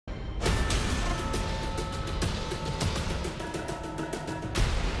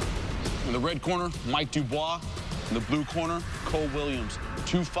In the red corner, Mike Dubois. In the blue corner, Cole Williams.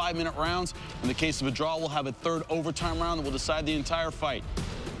 2 5-minute rounds. In the case of a draw, we'll have a third overtime round that will decide the entire fight.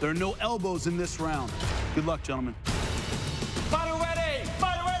 There are no elbows in this round. Good luck, gentlemen. Fighter ready!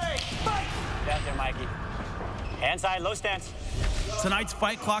 Fighter ready! Fight! Down there, Mikey. Hand side, low stance. Tonight's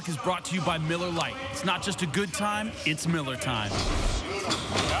Fight Clock is brought to you by Miller Lite. It's not just a good time, it's Miller time.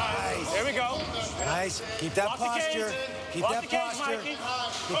 Nice. Here we go. Nice. Keep that posture. Keep that posture.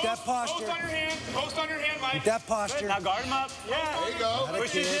 Keep that posture. Post on your hand. Post on your hand, Mike. Keep that posture. Good. Now guard him up. Yeah. There you go.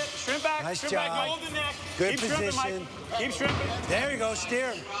 Push his hip. Shrimp back. Nice shrimp job. back. Hold the neck. Good Keep position. Shrimping, Mike. Keep shrimping. There you go.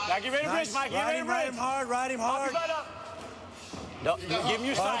 Steer. Now get ready to bridge, Mike. Get ready to bridge. Ride him hard. Ride him hard. Pop your butt up. No, give him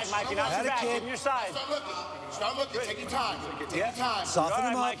your side, Mikey. Not your back. Give him your side. Start looking. Take your time. Take your time. Soften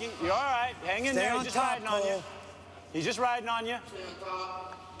him up. Mikey. You're all right. Hang in there. He's just riding on you. He's just riding on you.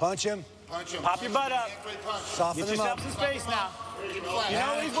 Punch him. Pop your butt up. Soften Get him up. yourself some space now. You know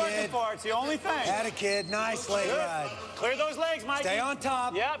what he's working for. It's the only thing. Had a kid. Nice leg ride. Clear those legs, Mikey. Stay on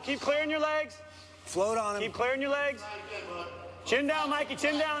top. Yep. Keep clearing your legs. Float on him. Keep clearing your legs. Chin down, Mikey.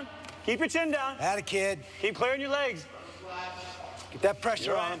 Chin down. Keep your chin down. Had a kid. Keep clearing your legs. Get that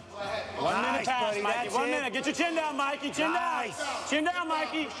pressure on him. 1 minute Nice, pass, buddy. Mikey. That's 1 it. minute. Get your chin down, Mikey. Chin down. Chin down,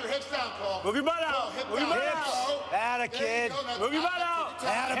 Mikey. Push your hips down, Paul. Move your butt out. Move your butt out. Had a kid. Move your butt out.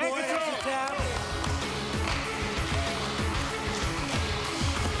 Had a Hand boy. control. That's a tap.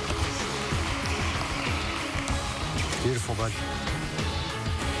 Beautiful, bud.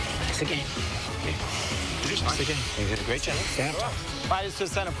 It's a game. It's a game. You did a great job. Stand up. Fighters to the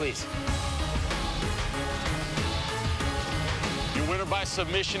center, please. Your winner by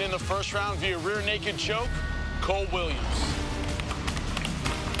submission in the first round via rear naked choke, Cole Williams.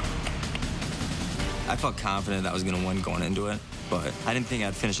 I felt confident that I was going to win going into it, but I didn't think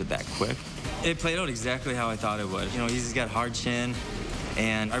I'd finish it that quick. It played out exactly how I thought it would. You know, he's got hard chin,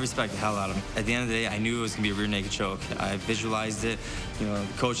 and I respect the hell out of him. At the end of the day, I knew it was going to be a rear naked choke. I visualized it. You know,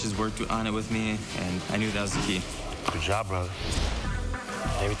 the coaches worked on it with me, and I knew that was the key. Good job, brother.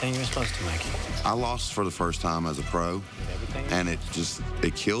 Everything you were supposed to, Mikey. I lost for the first time as a pro, and it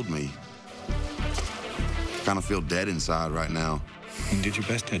killed me. Kind of feel dead inside right now. You did your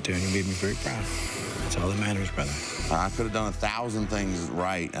best out there, and you made me very proud. That's all that matters, brother. I could have done 1,000 things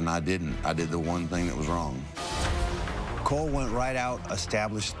right, and I didn't. I did the one thing that was wrong. Cole went right out,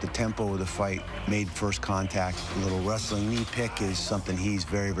 established the tempo of the fight, made first contact. A little wrestling knee pick is something he's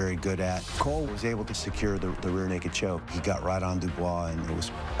very, very good at. Cole was able to secure the rear naked choke. He got right on Dubois, and it was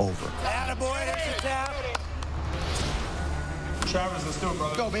over. Attaboy, there's a tap. Travis, let's do it,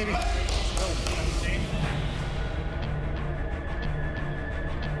 brother. Go, baby.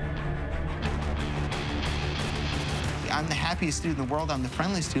 I'm the happiest dude in the world. I'm the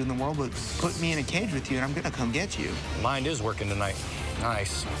friendliest dude in the world, but put me in a cage with you and I'm gonna come get you. Mind is working tonight.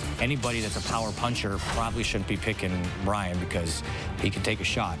 Nice. Anybody that's a power puncher probably shouldn't be picking Ryan because he can take a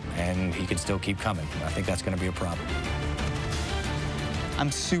shot and he can still keep coming. I think that's gonna be a problem.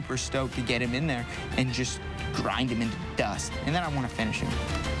 I'm super stoked to get him in there and just grind him into dust. And then I wanna finish him.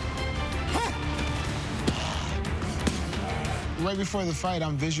 Right before the fight,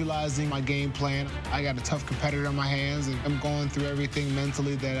 I'm visualizing my game plan. I got a tough competitor on my hands, and I'm going through everything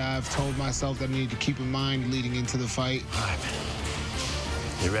mentally that I've told myself that I need to keep in mind leading into the fight. All right, man.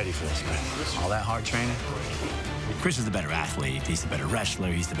 You're ready for this, man. All that hard training? Chris is the better athlete. He's the better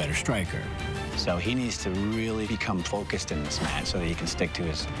wrestler. He's the better striker. So he needs to really become focused in this match so that he can stick to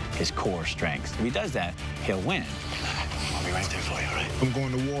his core strengths. If he does that, he'll win. I'll be right there for you, all right? I'm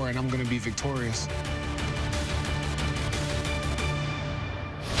going to war, and I'm going to be victorious.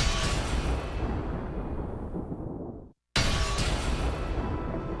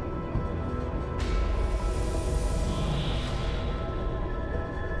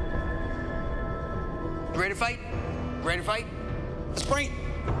 Ready to fight? Ready to fight? Sprint.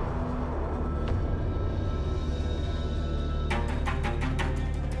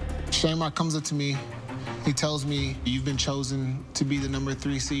 Shamrock comes up to me. He tells me, you've been chosen to be the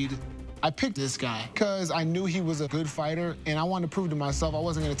 #3 seed. I picked this guy because I knew he was a good fighter, and I wanted to prove to myself I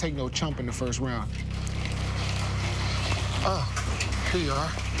wasn't going to take no chump in the first round. Oh, here you are.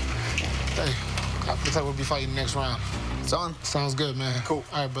 Hey, looks like we'll be fighting next round. It's on. Sounds good, man. Cool.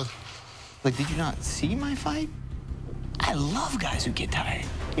 All right, brother. Like, did you not see my fight? I love guys who get tired.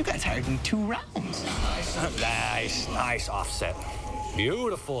 You got tired in 2 rounds. Nice offset.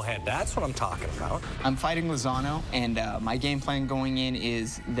 Beautiful head. That's what I'm talking about. I'm fighting Lozano, and my game plan going in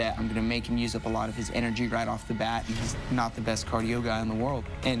is that I'm going to make him use up a lot of his energy right off the bat, and he's not the best cardio guy in the world.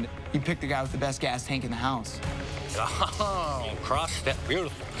 And you pick the guy with the best gas tank in the house. Oh, cross step,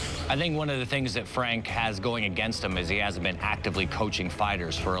 beautiful. I think one of the things that Frank has going against him is he hasn't been actively coaching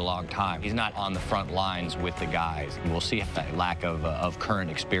fighters for a long time. He's not on the front lines with the guys. We'll see if that lack of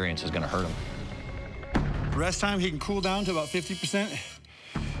current experience is going to hurt him. Rest time, he can cool down to about 50%.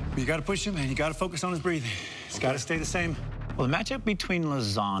 But you got to push him, and you got to focus on his breathing. It's got to stay the same. Well, the matchup between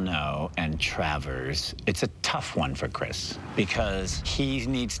Lozano and Travers, it's a tough one for Chris because he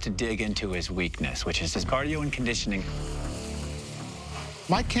needs to dig into his weakness, which is his cardio and conditioning.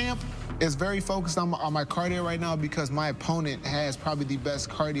 My camp is very focused on my cardio right now because my opponent has probably the best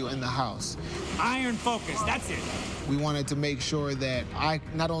cardio in the house. Iron focus, that's it. We wanted to make sure that I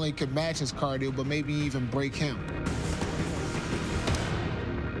not only could match his cardio, but maybe even break him.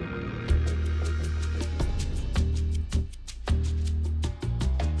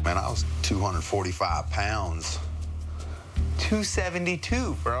 Man, I was 245 pounds.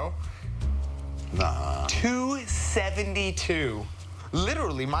 272, bro. Nah. 272.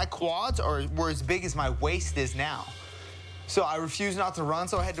 Literally, my quads were as big as my waist is now. So I refused not to run,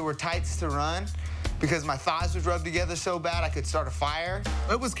 so I had to wear tights to run because my thighs would rub together so bad I could start a fire.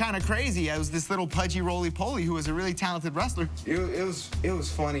 It was kind of crazy. I was this little pudgy roly-poly who was a really talented wrestler. It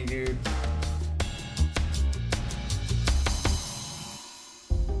was funny, dude.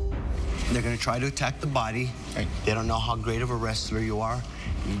 They're going to try to attack the body. They don't know how great of a wrestler you are.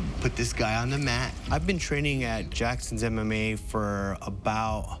 You put this guy on the mat. I've been training at Jackson's MMA for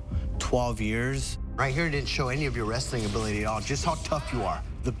about 12 years. Right here didn't show any of your wrestling ability at all, just how tough you are.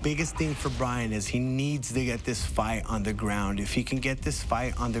 The biggest thing for Brian is he needs to get this fight on the ground. If he can get this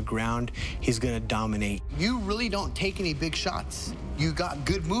fight on the ground, he's going to dominate. You really don't take any big shots. You got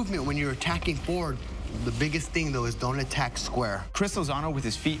good movement when you're attacking forward. The biggest thing, though, is don't attack square. Chris Lozano, with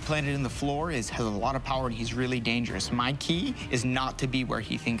his feet planted in the floor, has a lot of power, and he's really dangerous. My key is not to be where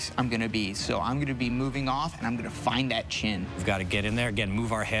he thinks I'm going to be. So I'm going to be moving off, and I'm going to find that chin. We've got to get in there, again,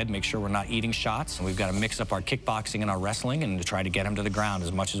 move our head, make sure we're not eating shots. And we've got to mix up our kickboxing and our wrestling and to try to get him to the ground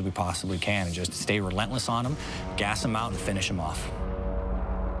as much as we possibly can and just stay relentless on him, gas him out, and finish him off.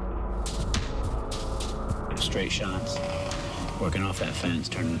 Straight shots, working off that fence,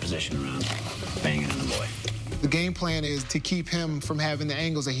 turning the position around, banging on the boy. The game plan is to keep him from having the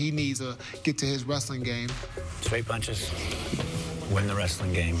angles that he needs to get to his wrestling game. Straight punches, win the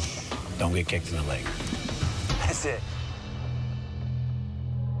wrestling game, don't get kicked in the leg. That's it.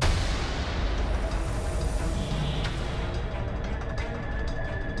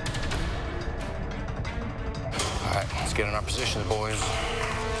 All right, let's get in our positions, boys.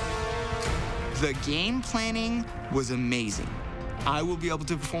 The game planning was amazing. I will be able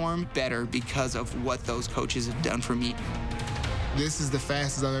to perform better because of what those coaches have done for me. This is the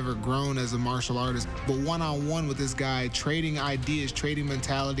fastest I've ever grown as a martial artist. But one-on-one with this guy, trading ideas, trading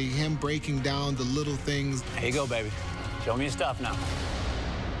mentality, him breaking down the little things. Here you go, baby. Show me your stuff now.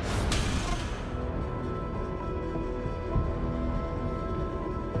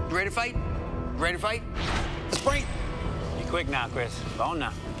 You ready to fight? Ready to fight? Let's break. Be quick now, Chris. Bone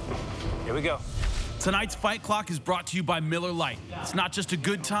now. Here we go. Tonight's Fight Clock is brought to you by Miller Lite. It's not just a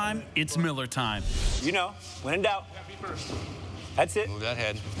good time, it's Miller time. You know, when in doubt. That's it. Move that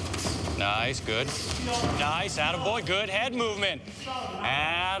head. Nice, good. Nice, attaboy, good head movement.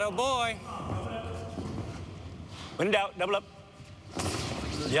 Attaboy. When in doubt, double up.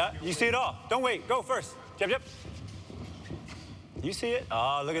 Yeah, you see it all. Don't wait, go first. Jab, jab. You see it?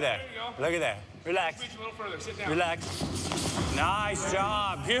 Oh, look at that. Look at that. Relax. Reach a little further, sit down. Relax. Nice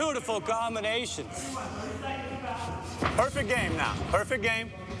job, beautiful combination. Perfect game now, perfect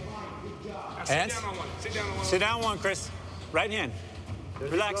game. Sit down on one, sit down on one. Sit down one, Chris. Right hand.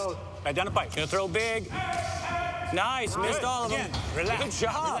 Relax. Right down the pipe. Gonna throw big. Nice, missed all of them. Again, relax. Good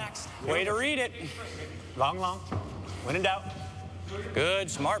job. Relax. Way to read it. Long, long. When in doubt. Good,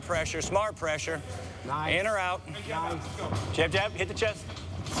 smart pressure, smart pressure. Nice. In or out. Nice. Jab, jab, hit the chest.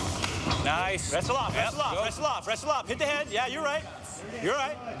 Nice. Wrestle off, Yep, wrestle off, go. wrestle off, wrestle off. Hit the head. Yeah, you're right. You're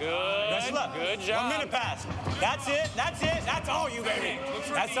right. Good. Wrestle up. Good job. 1 minute pass. That's it. That's it. That's all you, baby.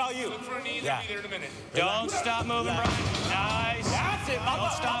 That's all you. Look for a knee, Yeah. they'll be there in a minute. Don't stop moving, Brian. Nice. That's it.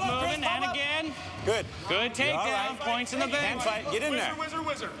 Don't stop moving. And again. Good. Good You're all takedown. right. Points in the Hand bench. fight. Get in there. Whizzer,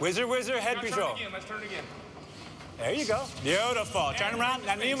 whizzer. Whizzer, whizzer, head Now turn control. again, let's turn again. There you go. Beautiful. Turn around.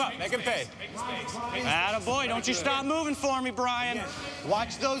 Now knee him up. Make him pay. Make the space. Make the Attaboy. Don't you stop moving for me, Brian.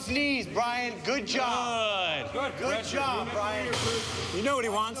 Watch those knees, Brian. Good job. Good. Good job, Brian. You know what he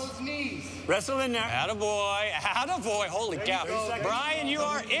wants. Wrestle in there. Attaboy. Attaboy. Holy cow. Brian, you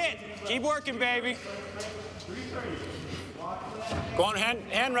are it. Keep working, baby. Go on,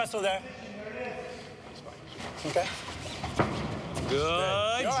 hand wrestle there. Okay. Good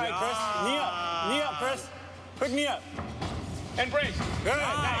All job. right, Chris. Knee up. Knee up, Chris. Quick knee up. And break. Good.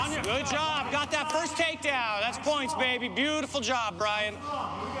 Nice. Good job. Got that first takedown. That's points, baby. Beautiful job, Brian.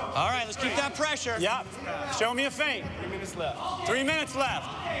 All right, let's keep that pressure. Yep. Show me a feint. 3 minutes left. 3 minutes left.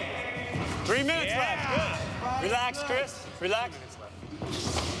 3 minutes left. Good. Relax, Chris. Relax.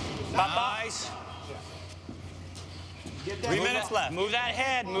 Pop up. Nice. 3 minutes left. Move that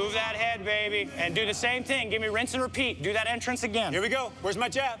head, baby. And do the same thing. Give me rinse and repeat. Do that entrance again. Here we go. Where's my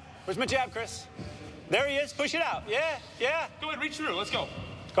jab? Where's my jab, Chris? There he is. Push it out. Yeah, yeah. Go ahead, reach through. Let's go.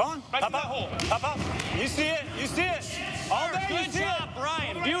 Go on. Right Pop to that up. hole. Pop up. You see it. You see it. All day you Good see job, it.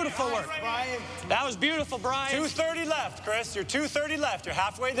 Brian. Beautiful work. Brian. That was beautiful, Brian. 2:30 left, Chris. You're 2:30 left. You're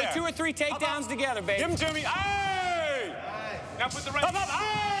halfway there. Put 2 or 3 takedowns together, baby. Give them to me. Hey! Now put the right. Pop up.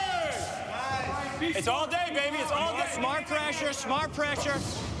 Hey! It's all day, baby. It's all day. Smart pressure, smart pressure.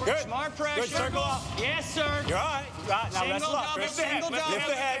 Good. Smart pressure. Good. Circle up. Yes, sir. You're all right. Now Single wrestle up, double, Chris. single Lift double.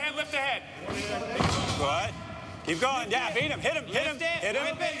 the head. Lift the head. Go ahead. Keep going. Yeah, beat him. Hit him. Hit him. Lift it, Hit him.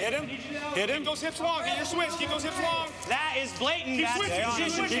 whip it. Hit him. Hit him. Keep those hips long. Get your switch. Keep those hips long. That is blatant. Keep That's switching, Stay on him.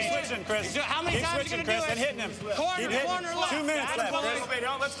 position Keep change. switching, Chris. How many Keep times are switching, you Chris, going to and do it? hitting him. Corner, Keep hitting corner him. left. 2 minutes That's left, close. Chris.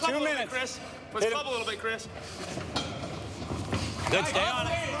 Let's club 2 a little bit, minutes. Chris. Let's Hit him. club a little bit, Chris. Good. Stay on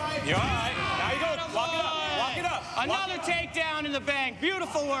it. You're all right. Now you go. Walk it up. Walk it up. Another takedown in the bank.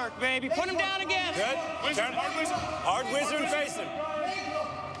 Beautiful work, baby. Put him down again. Good. Turn. Hard whizzer and face him.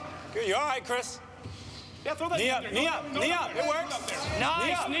 Good. You're all right, Chris. Yeah, throw that Knee down up. there. Knee up. Knee up. It works.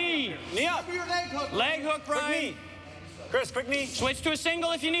 Nice knee. Knee up. Leg hook, Quick Brian. knee. Chris, quick knee. Switch to a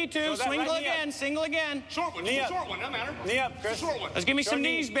single if you need to. Throw that Swingle right knee again. up. Single again. Short one. Knee Just a up. short one. Doesn't matter. Knee up, Chris. Short one. Let's give me some Short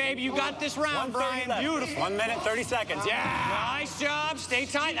knee. knees, baby. You got this round, 1:30 Brian. left. Beautiful. 1 minute, 30 seconds. Yeah. Nice job. Stay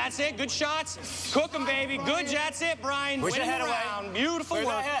tight. That's it. Good shots. Cook them, baby. Good. That's it, Brian. Push your Winning head the away. round. Beautiful Clear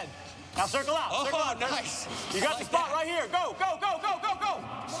work. that head. Now circle out. Oh, Circle out. nice. You got the spot right here. Go, go, go, go, go, go.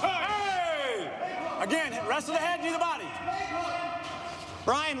 Hey! Again, rest of the head, knee the body.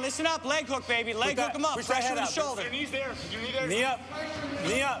 Brian, listen up. Leg hook, baby. Leg hook him up. Push that Pressure head the out. shoulder. Your knees there. Your knee there. Knee up.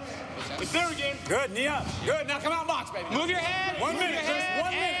 Knee up. It's there again. Good, knee up. Good, now come out and box, baby. Move your head. 1 move minute, your Chris. head,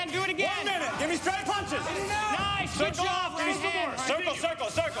 1 minute. And do it again. 1 minute. Give me straight punches. Nice. Good Circle job. out. Right hand. Circle, circle,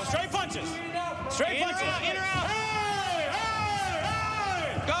 circle. Straight punches. Straight In or punches. out, in or out. Hey! Hey!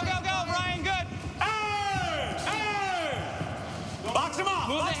 Hey! Go, go, go, Brian. Good. Hey! Hey! Box him off.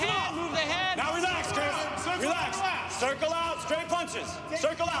 Move the Box him head. off. Move the head. Now relax, Chris. Relax. Circle out. Straight punches.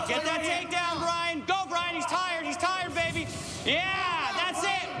 Circle out. Get Stay that right here. takedown, Brian. Go, Brian. He's tired. He's tired, baby. Yeah, that's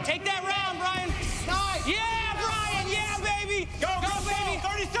it. Take that round, Brian. Nice. Yeah, Brian. Yeah, baby. Go, baby.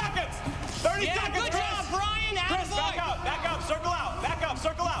 30 seconds. 30 Yeah, seconds, good Chris. job, Brian. Chris, Attaboy. back up, circle out. Back up,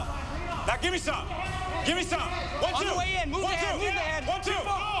 circle out. Now give me some. Give me some. 1, 2. On the way in. Move the 1, head. 2. Move the head. 1,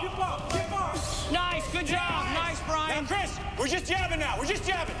 2. Nice. Good job. Nice, Brian. Now, Chris, we're just jabbing now. We're just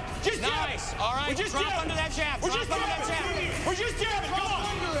jabbing. Just jabbing. Nice. All right. We're just Drop jabbing. under that jab. We're Drop just under that jabbing. jab. We're just jabbing. Come on.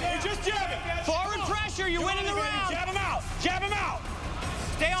 We're just jabbing. Forward pressure. You're winning the Baby, round. jab him out. Jab him out.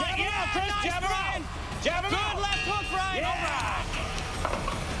 Stay on. Jab him out, Chris. Nice, Jab him Brian. out. Jab him Good. out.